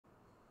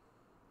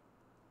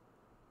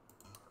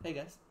Hey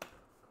guys.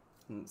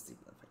 Let's see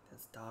if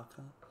it's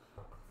darker.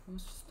 It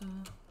was just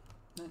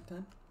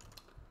nighttime.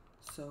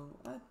 So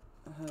I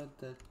heard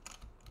that,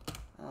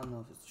 I don't know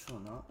if it's true or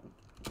not, I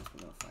guess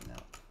we're gonna find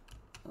out.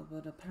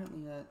 But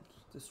apparently at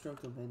the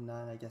stroke of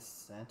midnight, I guess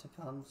Santa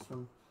comes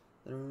from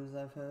the rumors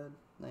I've heard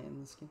late in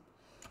this game.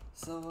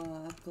 So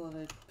I thought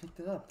I'd picked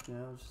it up, you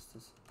know, just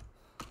as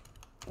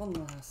one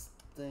last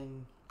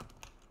thing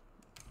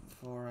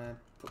before I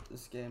put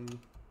this game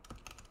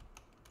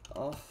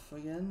off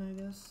again, I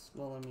guess.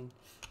 Well, I mean,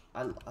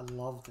 I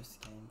love this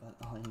game, but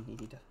I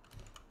need to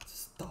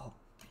stop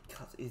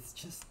because it's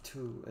just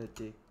too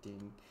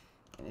addicting.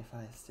 And if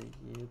I stay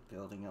here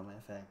building on my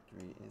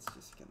factory, it's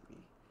just gonna be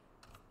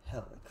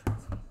hella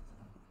crazy.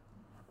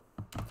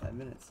 5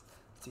 minutes.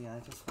 So yeah, I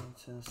just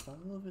wanted to start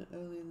a little bit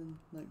earlier than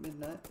like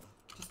midnight,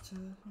 just to,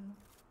 you know,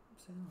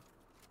 say hello.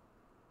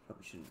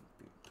 Probably shouldn't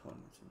be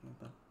recording this in here,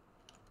 but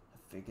I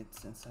figured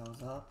since I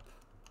was up,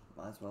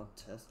 might as well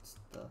test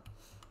the.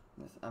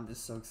 I'm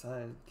just so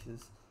excited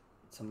because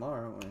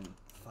tomorrow in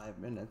 5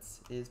 minutes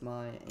is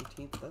my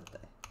 18th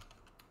birthday.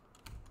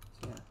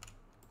 So yeah,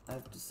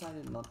 I've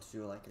decided not to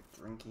do like a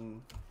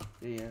drinking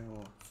video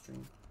or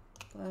stream,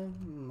 but I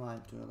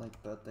might do a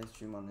like birthday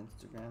stream on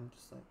Instagram,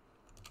 just like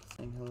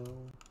saying hello,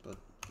 but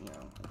you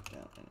know, I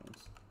doubt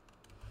anyone's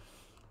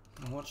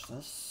gonna watch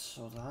this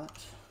or that.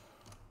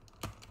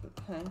 But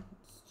hey,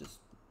 it's just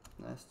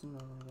nice to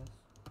know, I guess.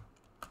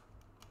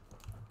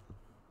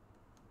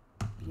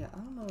 But yeah, I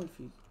don't know if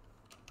he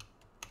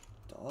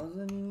does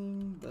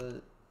anything,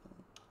 but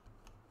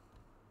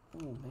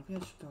oh, maybe I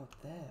should go up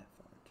there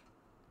for it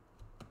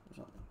or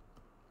something.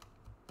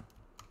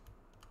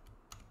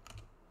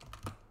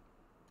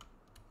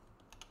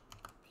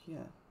 But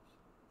yeah.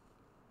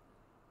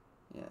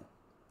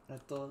 I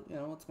thought, you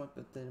know, it's my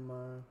birthday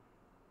tomorrow.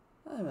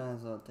 I might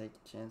as well take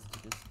a chance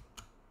to just,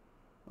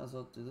 might as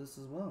well do this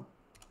as well.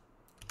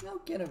 I'll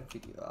get a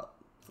video out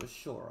for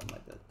sure on my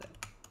birthday.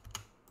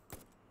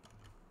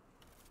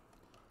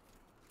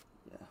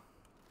 Yeah.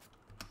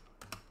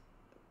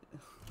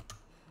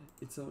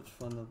 It's so much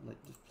fun to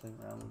like just play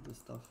around with this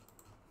stuff.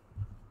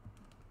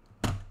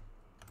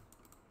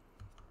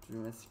 3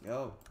 minutes to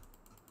go.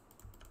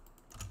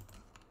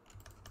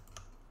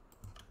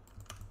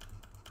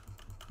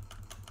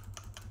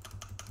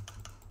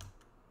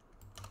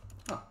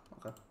 Oh,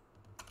 okay.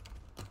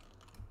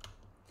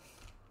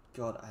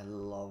 God, I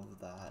love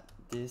that.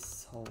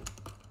 This whole,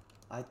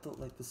 I thought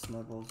like the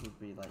snowballs would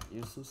be like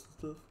useless and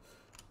stuff.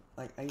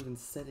 Like I even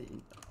said it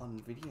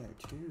on video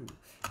too.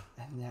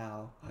 And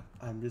now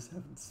I'm just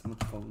having so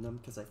much fun with them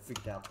because I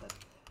figured out that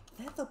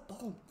they're the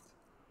bombs.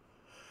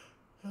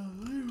 They're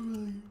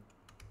literally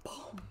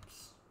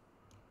bombs.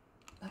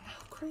 Like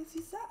how crazy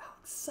is that? How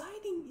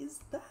exciting is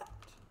that?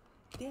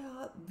 They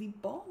are the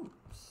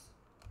bombs.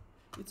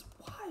 It's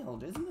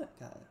wild, isn't it,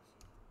 guys?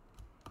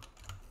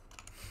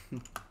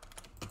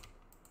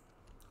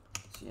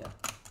 So yeah,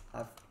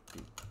 I've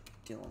been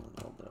dealing with a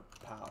little bit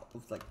of power,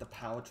 with like the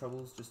power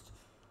troubles, just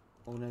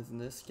organizing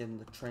this, getting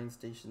the train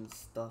station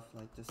stuff,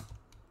 like just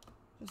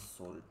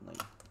sorted,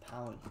 like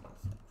power units,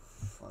 like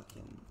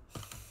fucking,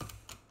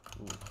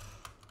 ooh,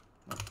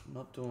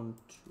 not doing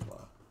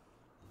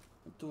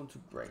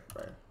too great,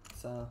 bro.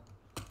 So,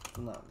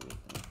 I'm not weird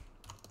thing.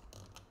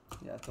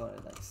 Yeah, I thought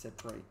I'd like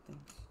separate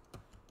things,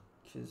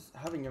 because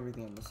having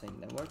everything on the same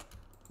network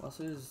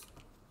also is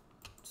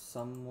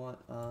somewhat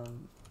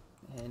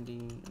handy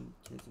in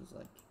cases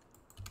like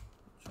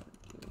trying to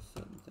deal with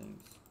certain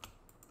things.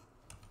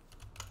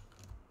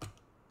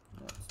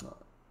 No, it's not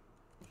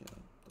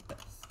really the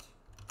best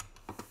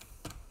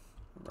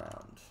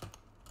around.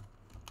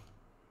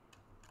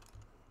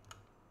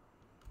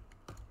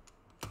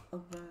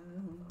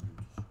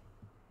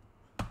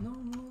 No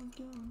one's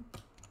gonna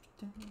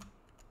keep you down.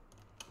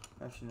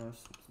 Actually, no,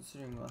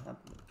 considering what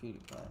happened with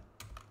PewDiePie,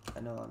 I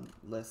know I'm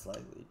less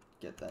likely to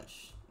get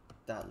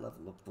that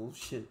level of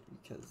bullshit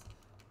because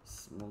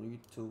small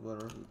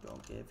YouTuber who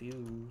don't get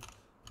views,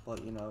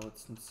 but you know,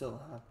 it can still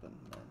happen,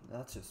 man.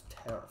 That's just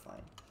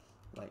terrifying.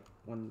 Like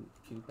when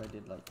PewDiePie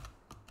did like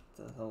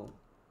the whole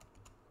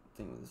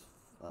thing with his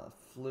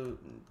flute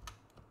and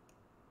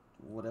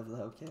whatever the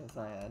hell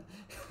KSI had.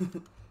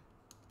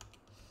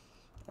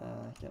 I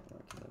can't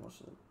remember because I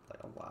watched it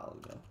like a while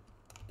ago.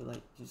 But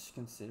like just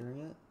considering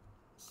it,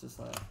 it's just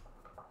like,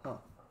 huh.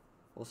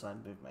 Also, I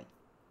moved my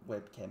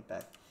webcam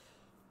back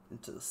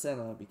into the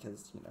center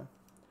because, you know,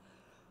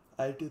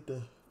 I did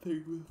the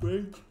thing with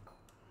rage.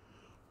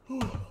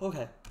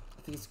 Okay,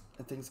 I think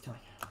it's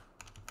coming.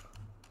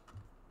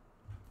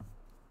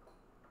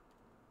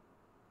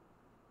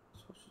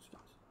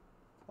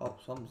 Oh,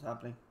 something's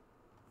happening.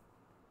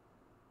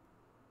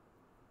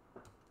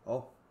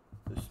 Oh,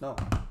 there's snow.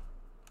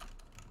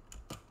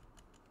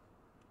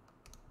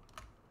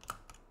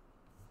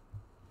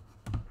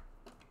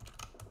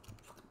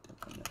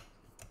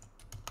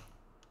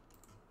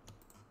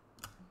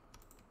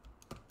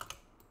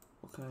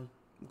 What can I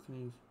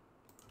use?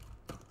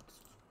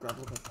 Just grab a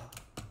little bit of that.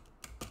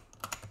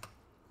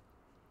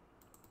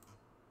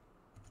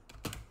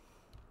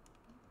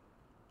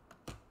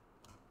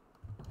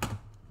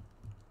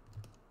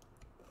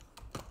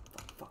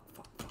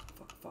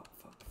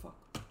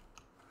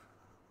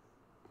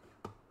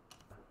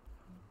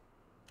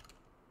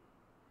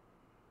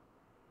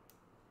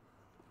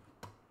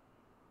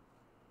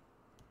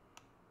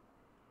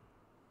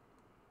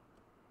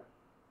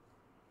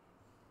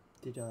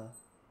 Did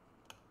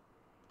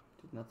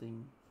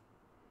nothing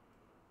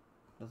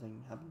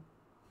happen?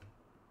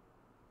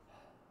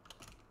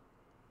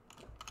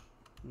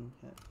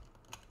 Okay.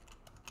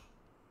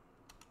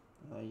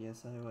 I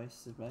guess I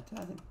wasted my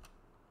time.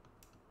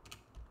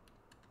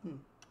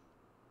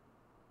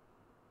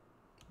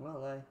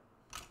 Well,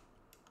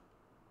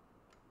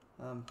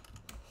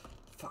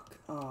 fuck.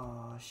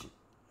 Oh, shit.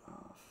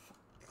 Oh, fuck.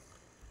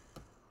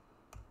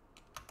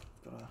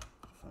 Gotta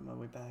find my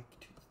way back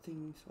to the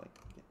thing so I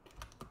can get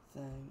the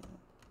thing.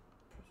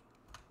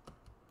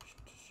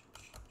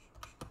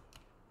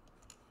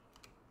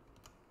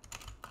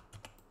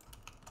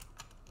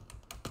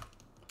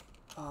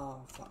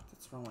 Oh, fuck.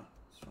 That's the wrong way.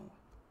 That's the wrong way.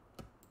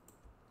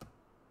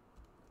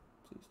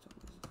 Please tell me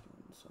this is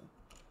going this way.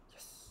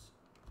 Yes.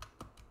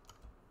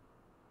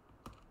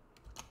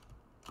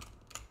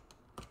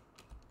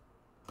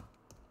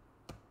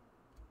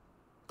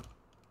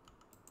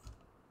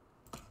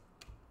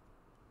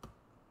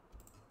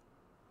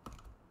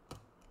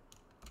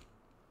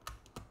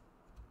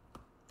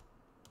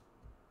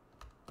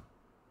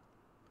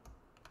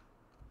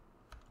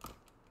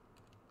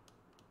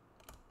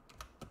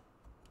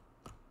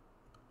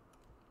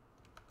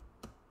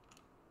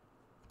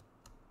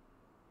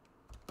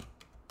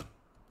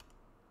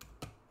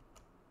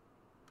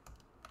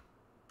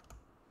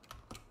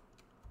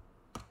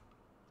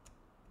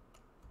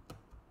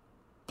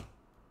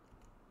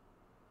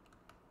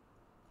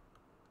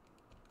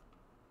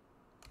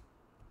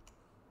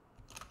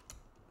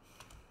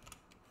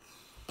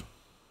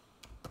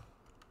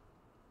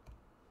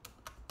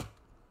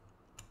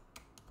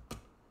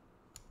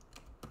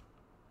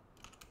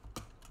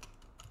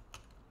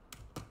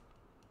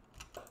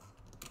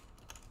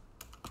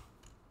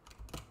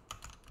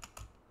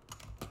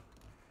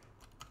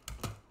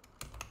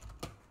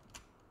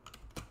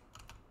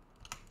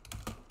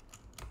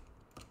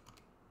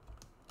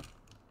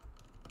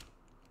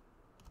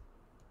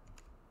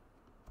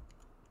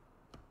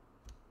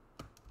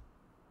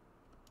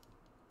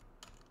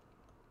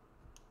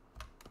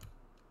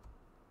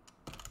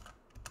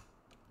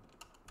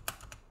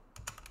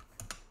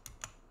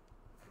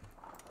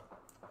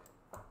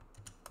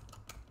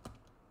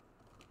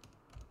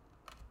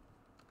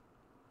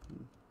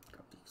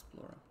 Got the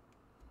Explorer.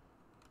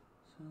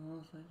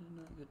 So I did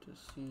not get to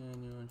see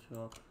anyone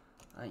show up.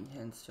 I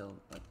can still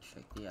like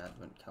check the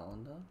advent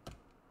calendar.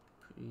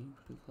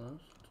 Pretty close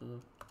to the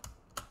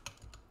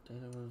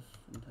date it was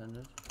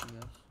intended, I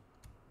guess.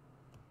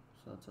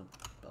 So that's a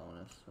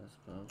bonus, I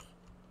suppose.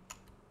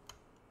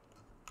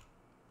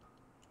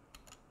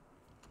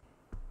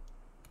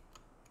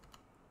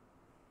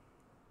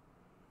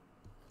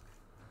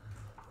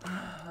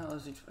 I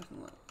was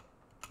expecting like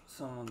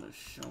someone to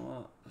show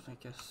up, but I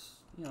guess,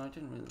 you know, I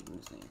didn't really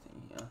lose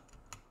anything here.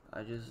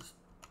 I just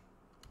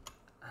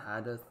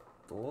had a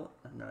thought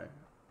and I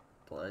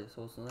thought I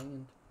saw something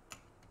and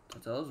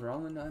turns out I was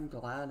wrong, and I'm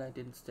glad I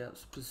didn't stay up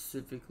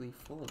specifically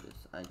for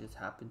this. I just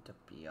happened to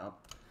be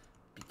up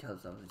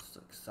because I was just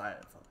so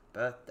excited for my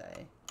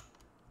birthday.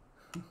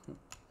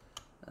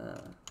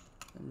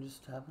 And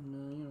just happened to,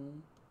 you know,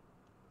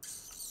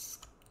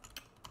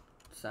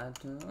 decide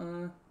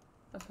to,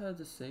 I've heard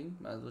this thing,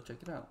 might as well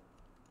check it out.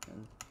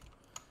 And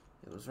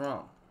it was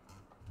wrong.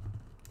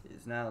 It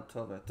is now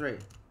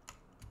 12:03.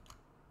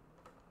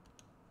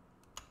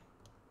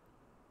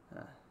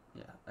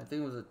 Yeah, I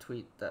think it was a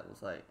tweet that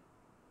was like,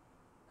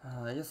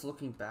 I guess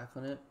looking back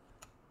on it,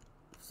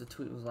 if the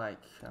tweet was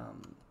like, well,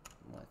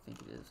 I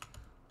think it is,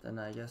 then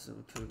I guess it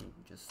could have been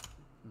just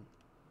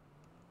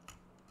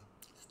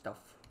stuff.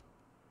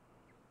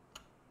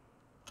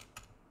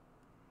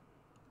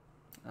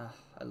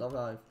 I love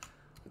how I've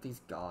got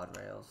these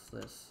guardrails.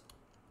 This,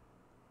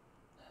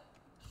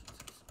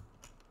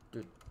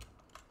 dude.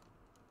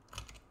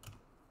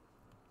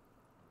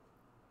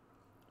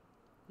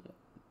 Yeah,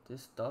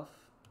 this stuff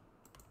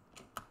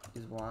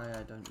is why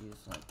I don't use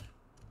like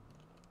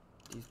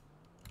these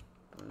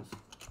bows.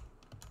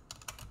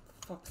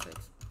 For fuck's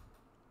sakes.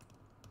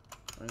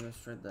 I'm gonna go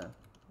straight there.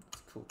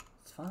 It's cool.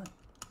 It's fine.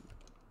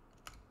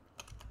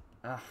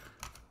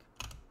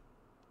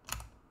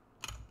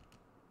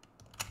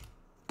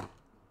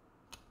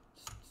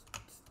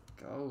 Just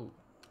go.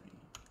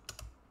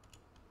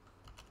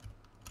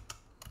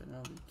 But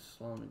now be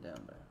slowing me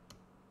down there.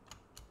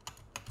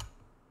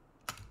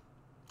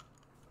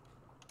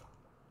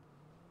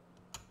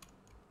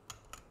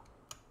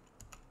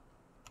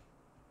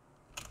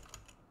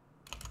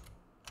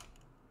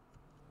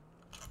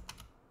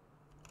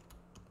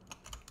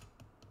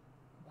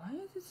 Why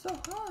is it so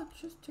hard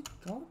just to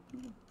go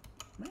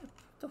map?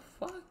 What the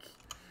fuck?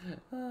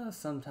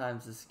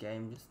 Sometimes this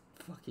game just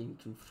fucking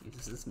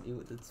confuses me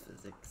with its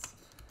physics.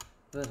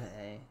 But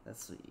hey,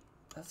 that's sweet.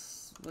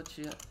 That's what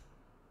you...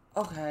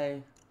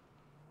 Okay.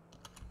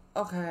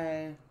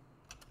 Okay.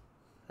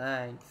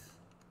 Thanks.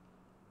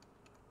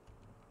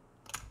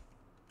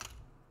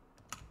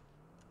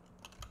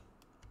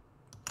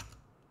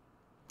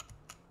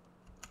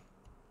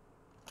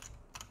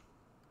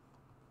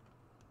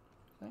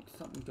 Thanks,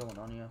 something going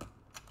on here.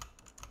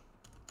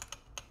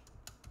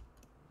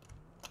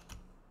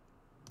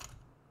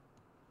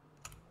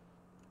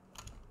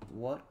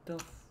 what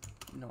the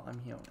no, I'm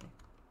here already.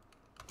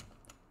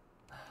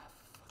 Ah,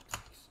 for fuck's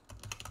sakes.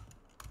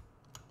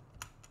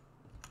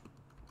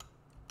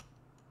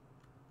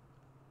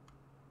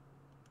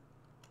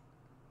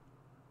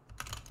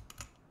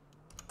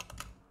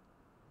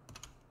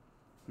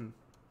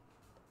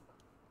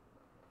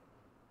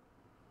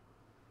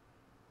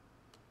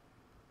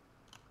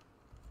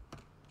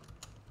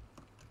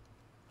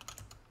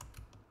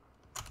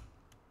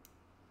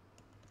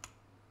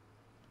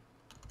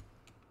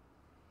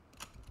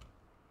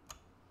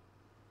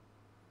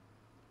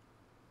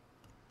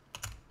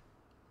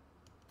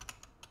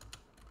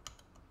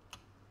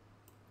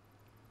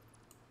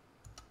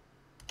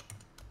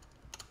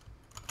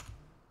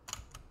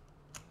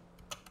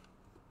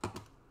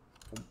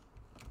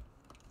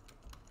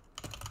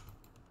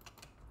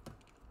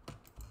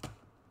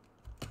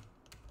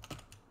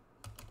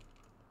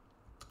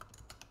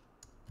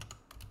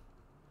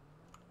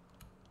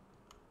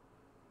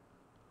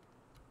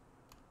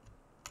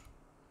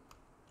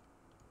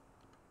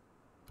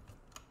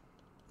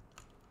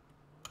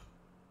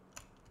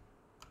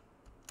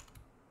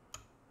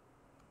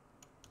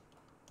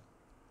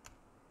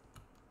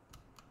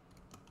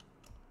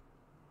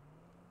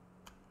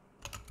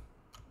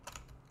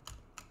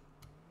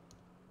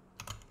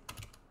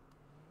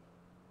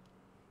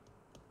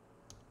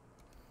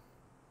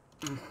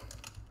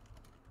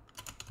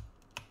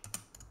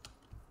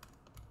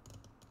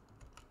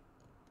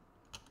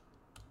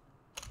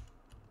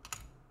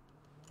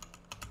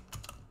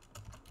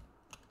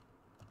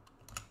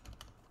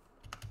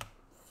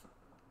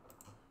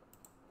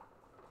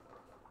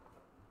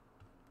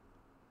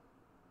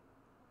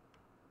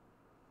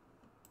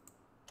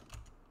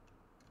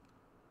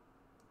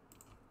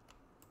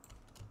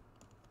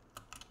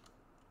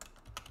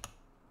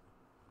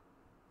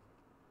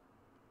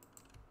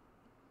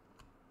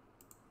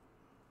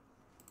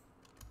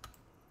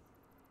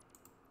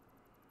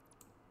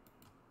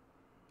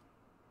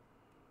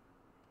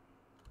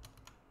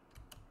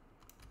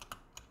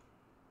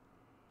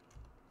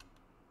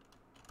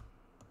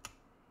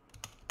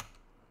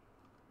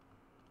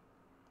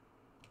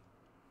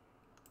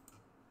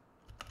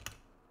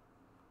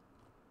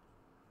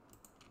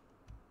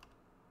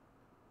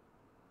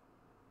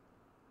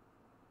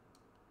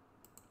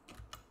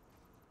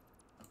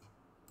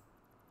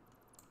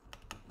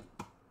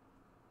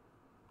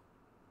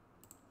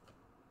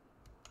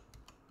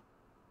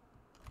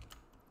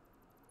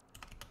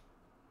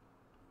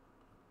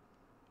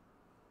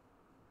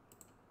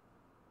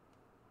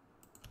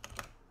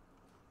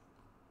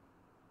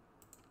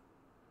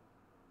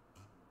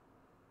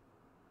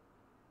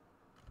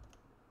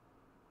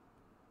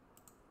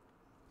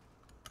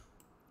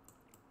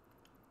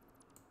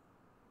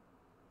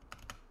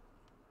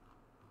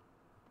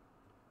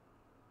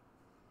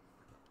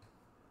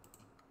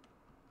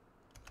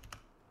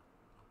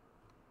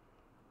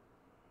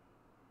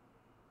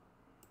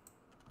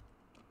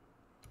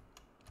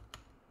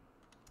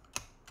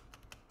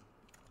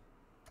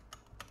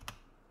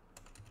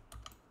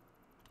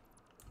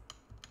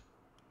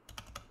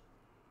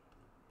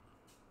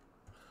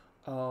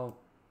 Oh,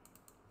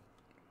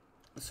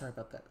 sorry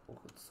about that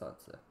awkward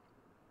silence there.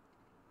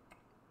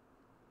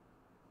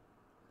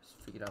 Just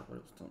figured out what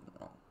it was doing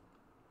wrong.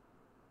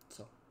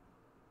 So,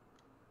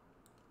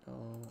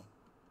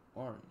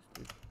 orange,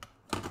 dude.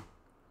 The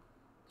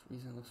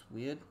reason it looks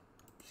weird,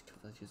 just because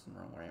I was using the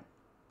wrong ramp.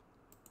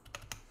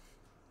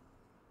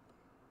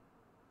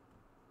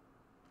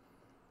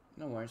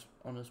 No worries,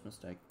 honest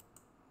mistake.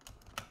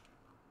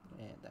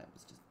 Yeah, that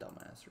was just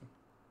dumbassery.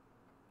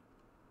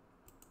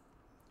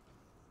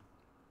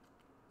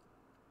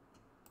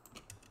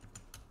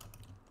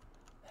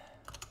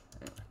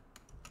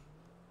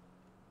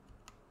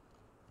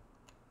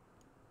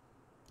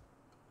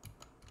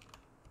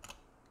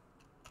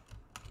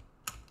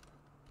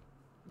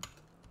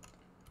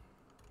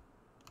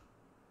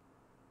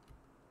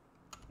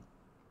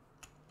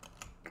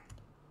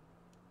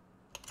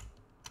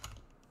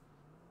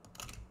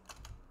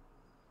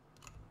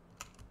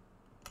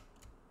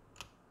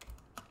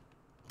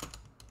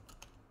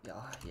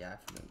 Yeah, I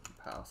forgot the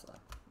power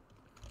side.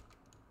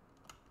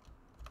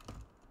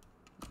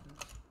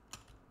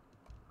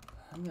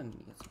 I'm gonna need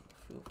to get some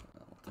fuel for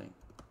that whole thing.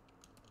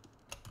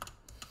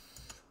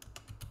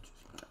 Just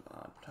gonna have a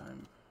hard time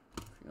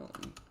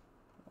fueling.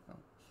 Well,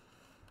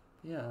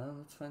 yeah,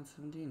 let's find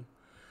 17.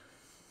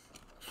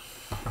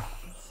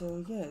 So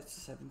yeah, it's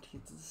the 17th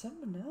of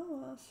December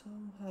now, so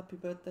happy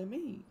birthday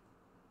me.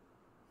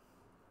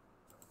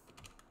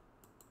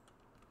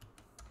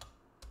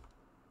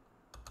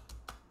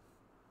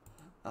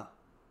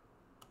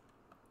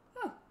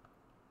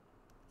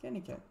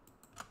 Candy cane.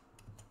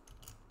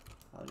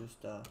 I'll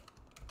just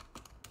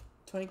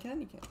 20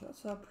 candy canes.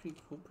 That's pretty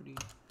cool.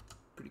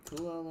 Pretty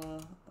cool.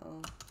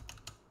 I'll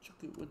chuck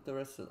it with the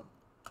rest of them.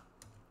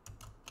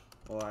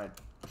 Or I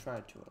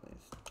try to at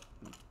least.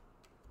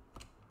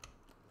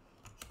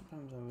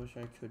 Sometimes I wish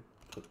I could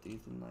put these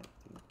in like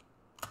the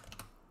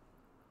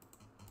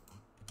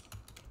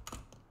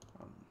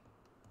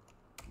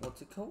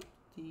what's it called?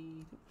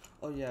 the...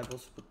 Oh yeah, I've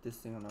also put this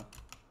thing on a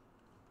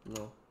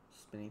little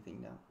spinny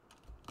thing now.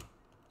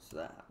 So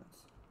that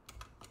happens.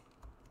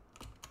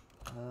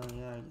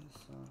 Yeah, I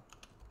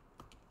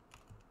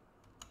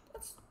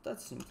guess that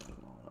seems like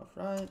long enough,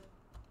 right?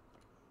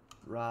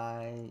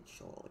 Right,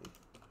 surely.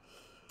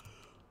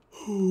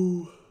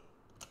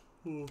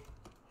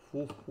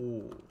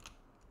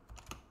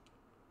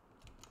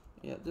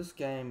 Yeah, this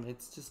game,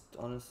 it's just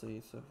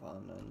honestly so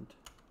fun, and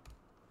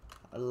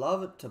I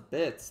love it to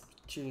bits.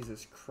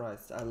 Jesus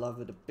Christ, I love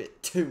it a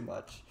bit too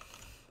much,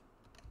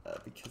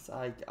 because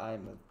I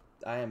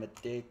am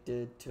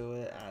addicted to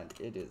it, and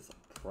it is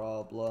a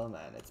problem,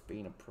 and it's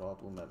been a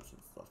problem ever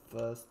since the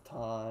first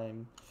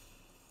time.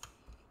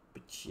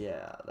 But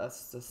yeah,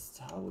 that's just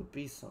how it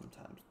be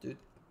sometimes, dude.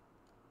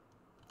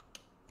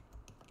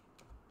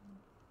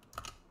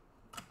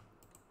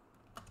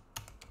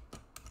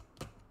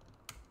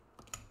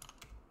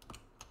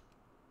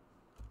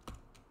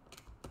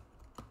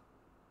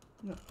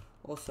 Yeah.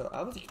 Also,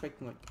 I was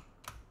expecting like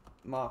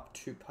Mark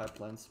II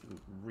pipelines to be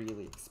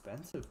really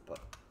expensive, but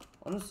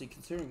honestly,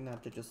 considering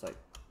that they're just like,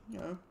 you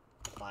know,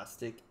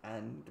 plastic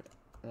and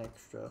an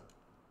extra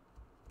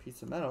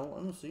piece of metal,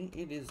 honestly,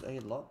 it is a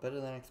lot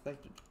better than I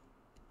expected.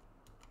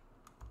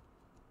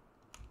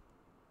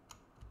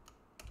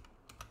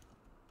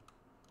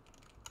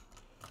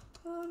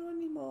 Oh, do I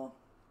need more?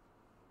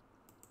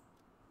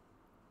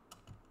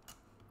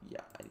 Yeah,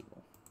 I need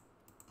more.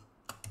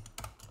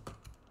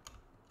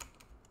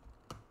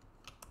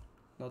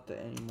 Not that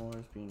any more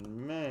is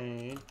being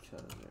made,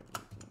 because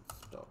everything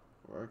stopped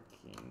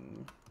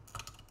working.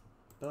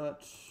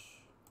 But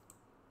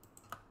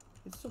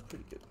it's still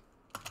pretty good.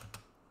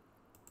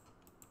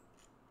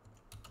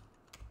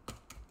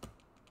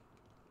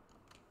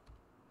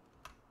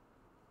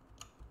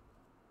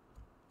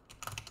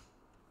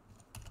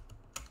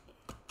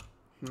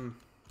 Man,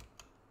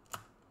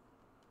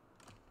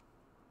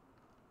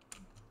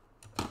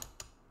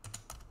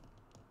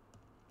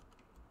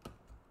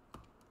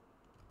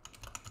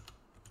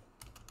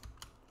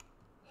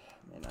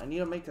 I need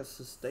to make a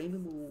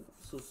sustainable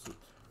source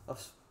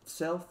of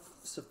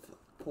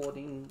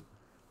self-supporting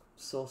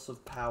source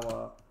of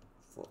power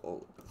for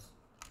all of us.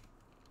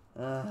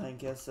 I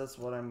guess that's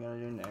what I'm gonna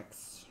do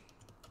next.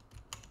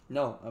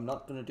 No, I'm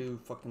not gonna do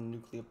fucking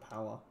nuclear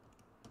power.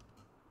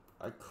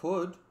 I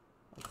could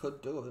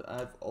do it. I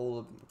have all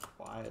of the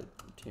required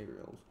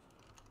materials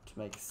to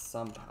make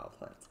some power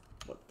plants,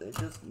 but they're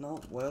just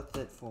not worth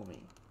it for me.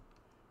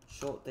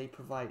 Sure, they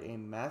provide a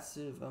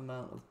massive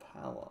amount of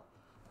power,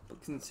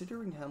 but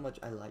considering how much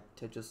I like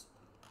to just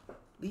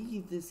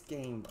leave this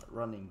game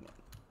running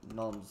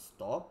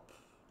non-stop,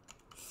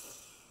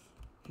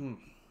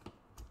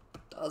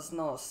 does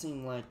not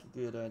seem like a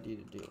good idea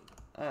to do.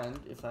 And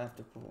if I have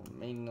to put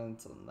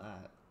maintenance on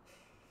that,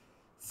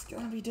 it's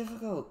gonna be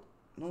difficult.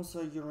 And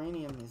also,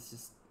 uranium is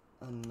just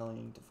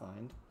annoying to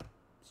find.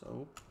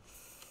 So,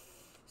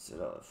 instead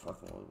of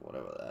fucking with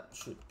whatever that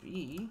should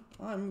be,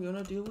 I'm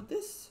gonna deal with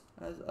this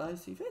as I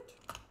see fit.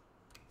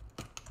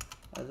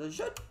 As I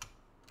should.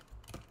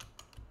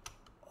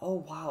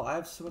 Oh wow, I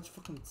have so much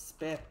fucking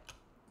spare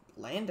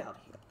land out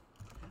here.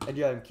 And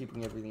yeah, I'm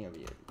keeping everything over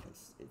here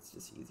because it's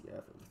just easier to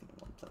have everything in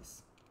one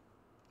place.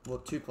 Well,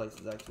 two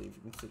places actually, if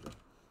you consider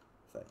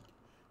fact.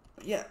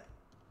 But yeah,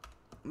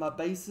 my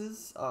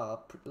bases are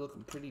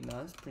looking pretty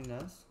nice,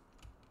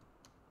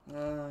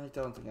 I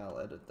don't think I'll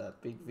edit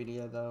that big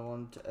video that I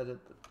wanted to edit,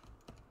 but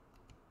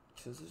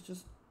because it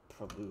just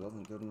probably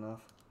wasn't good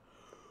enough.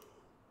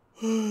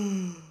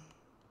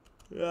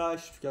 Yeah, I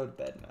should go to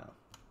bed now.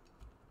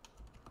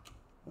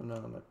 Oh no,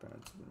 my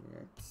parents are gonna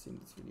react to seeing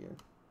this video.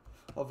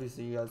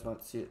 Obviously, you guys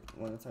won't see it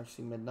when it's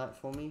actually midnight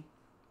for me.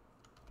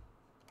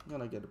 I'm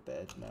gonna go to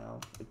bed now.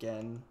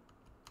 Again,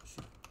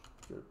 should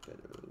go to bed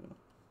earlier.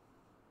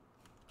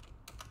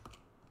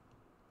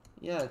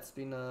 Yeah, it's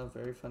been a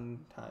very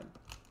fun time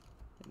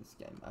in this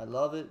game. I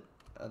love it.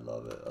 I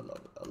love it. I love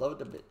it. I love it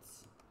to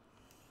bits.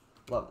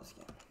 Love this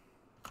game.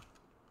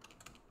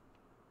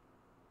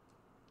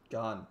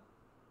 Gone.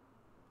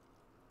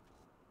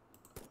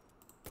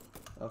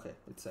 Okay,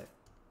 it's safe.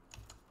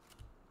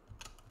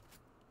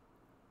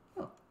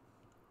 Oh.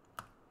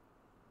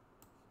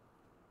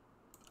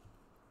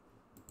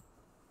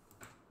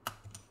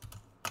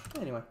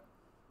 Anyway.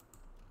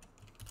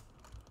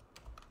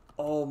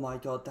 Oh my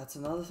god, that's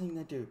another thing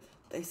they do.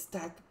 They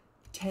stack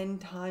 10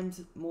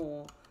 times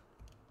more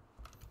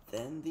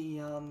than the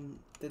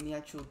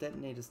actual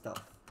detonator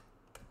stuff.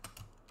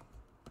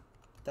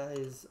 That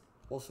is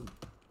awesome.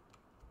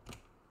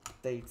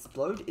 They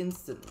explode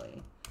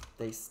instantly.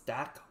 They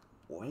stack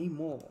way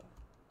more.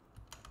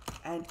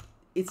 And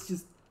it's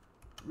just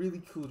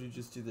really cool to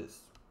just do this.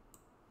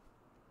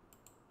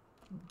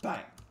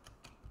 Bang.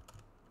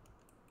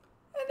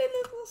 And they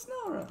leave a little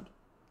snow around.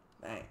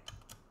 Bang.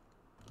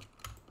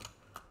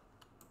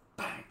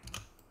 Bang.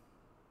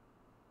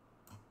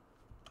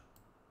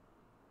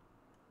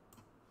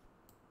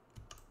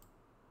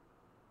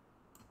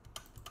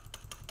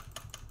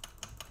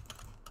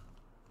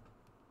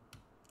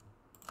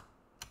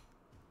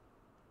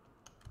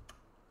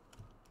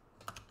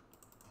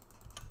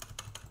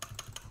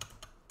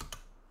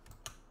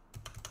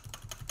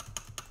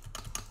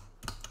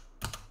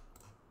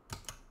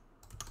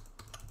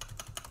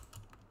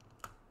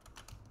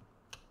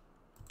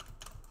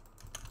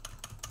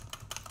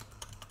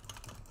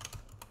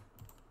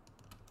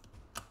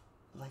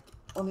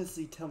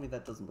 honestly tell me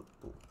that doesn't look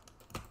cool.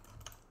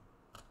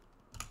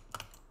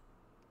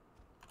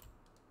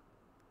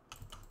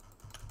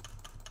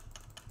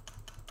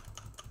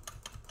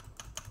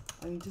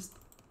 I mean, just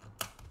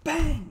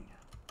bang!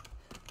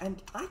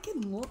 And I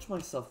can launch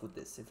myself with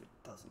this if it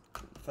doesn't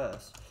kill me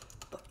first.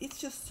 But it's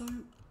just so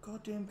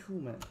goddamn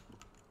cool, man.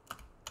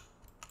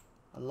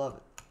 I love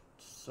it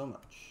so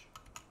much.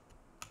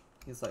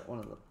 It's like one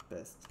of the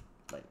best,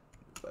 like,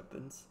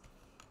 weapons.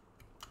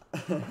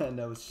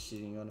 And I was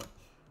shitting on it.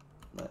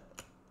 Like,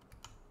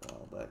 a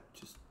while back,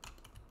 just...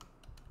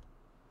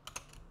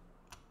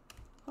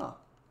 Huh.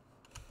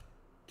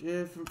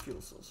 Different fuel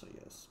source, I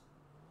guess.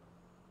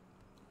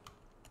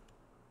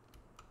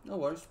 No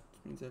worries.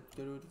 Just means I have to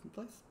go to a different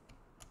place.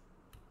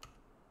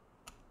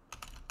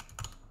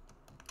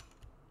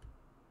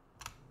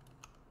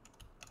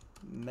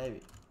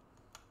 Maybe.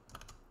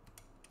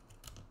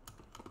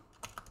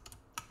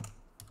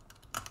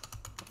 I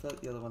thought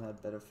the other one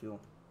had better fuel.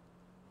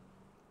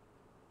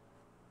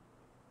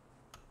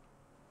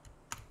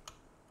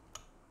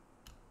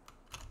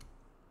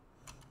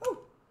 Oh!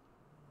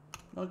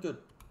 Not good.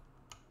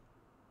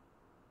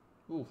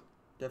 Ooh,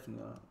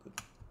 definitely not good.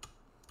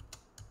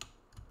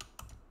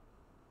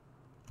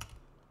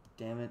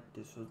 Damn it,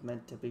 this was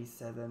meant to be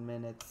 7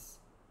 minutes.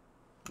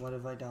 What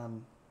have I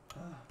done?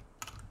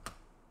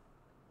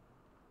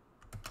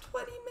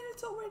 20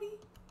 minutes already?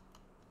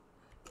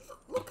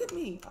 Look at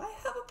me, I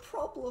have a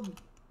problem.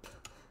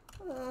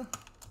 How?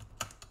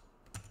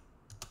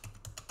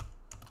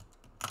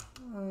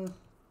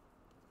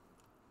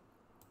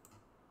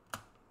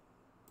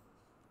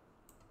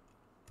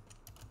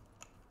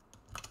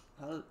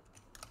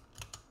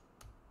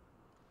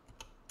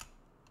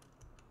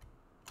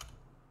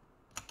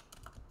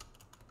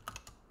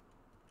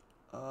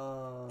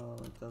 Oh,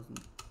 it doesn't.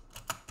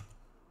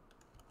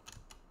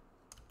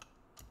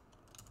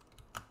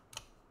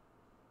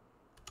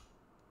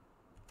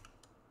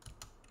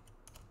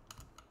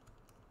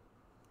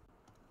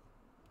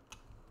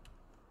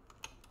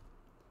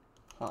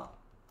 Huh.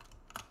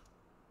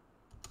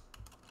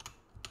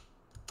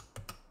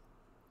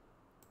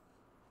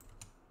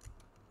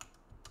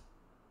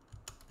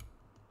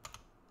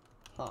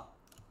 Huh.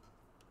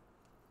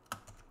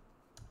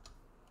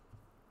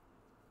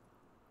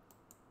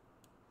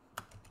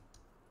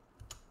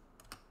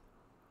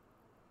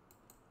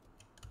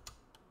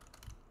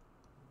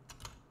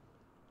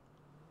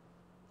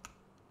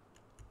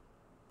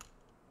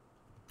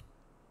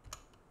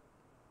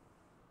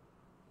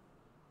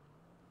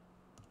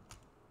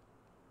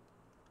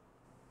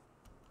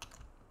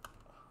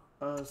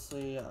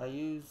 Honestly, I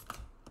used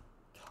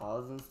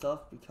cars and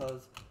stuff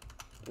because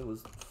it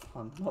was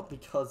fun, not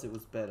because it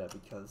was better,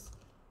 because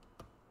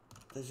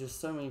there's just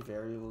so many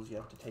variables you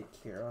have to take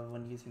care of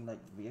when using like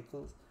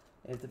vehicles.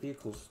 And if the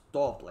vehicles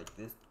stop like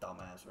this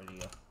dumbass right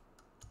here,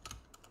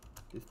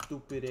 this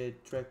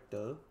stupid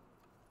tractor,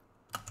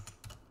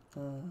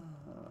 you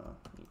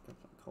got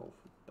some coal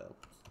for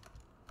belts.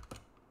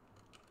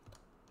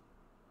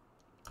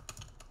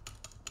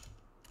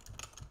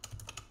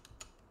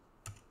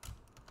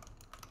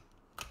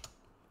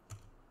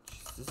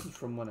 Jeez, this is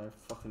from when I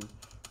fucking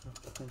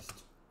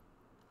replaced.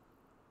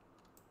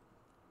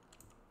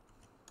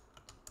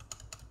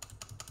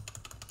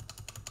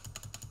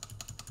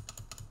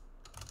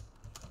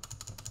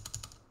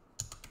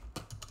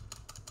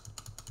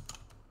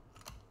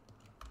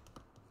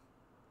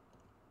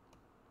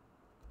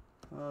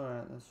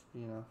 Alright, that should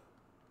be enough.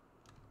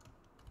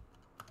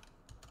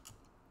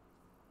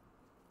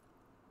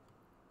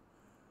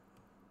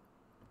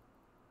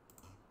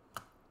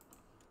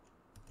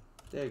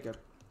 There you go.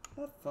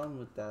 Have fun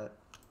with that.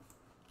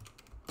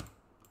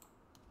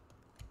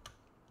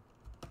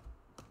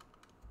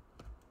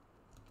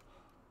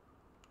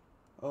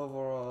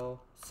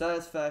 Overall,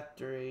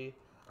 satisfactory.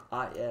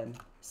 I am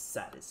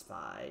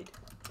satisfied.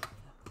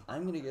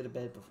 I'm gonna go to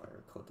bed before I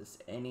record this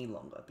any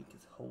longer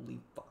because holy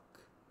fuck,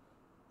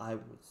 I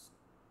was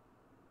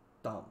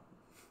dumb.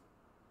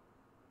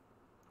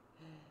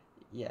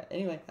 Yeah,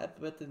 anyway, happy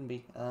birthday to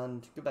me,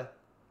 and goodbye.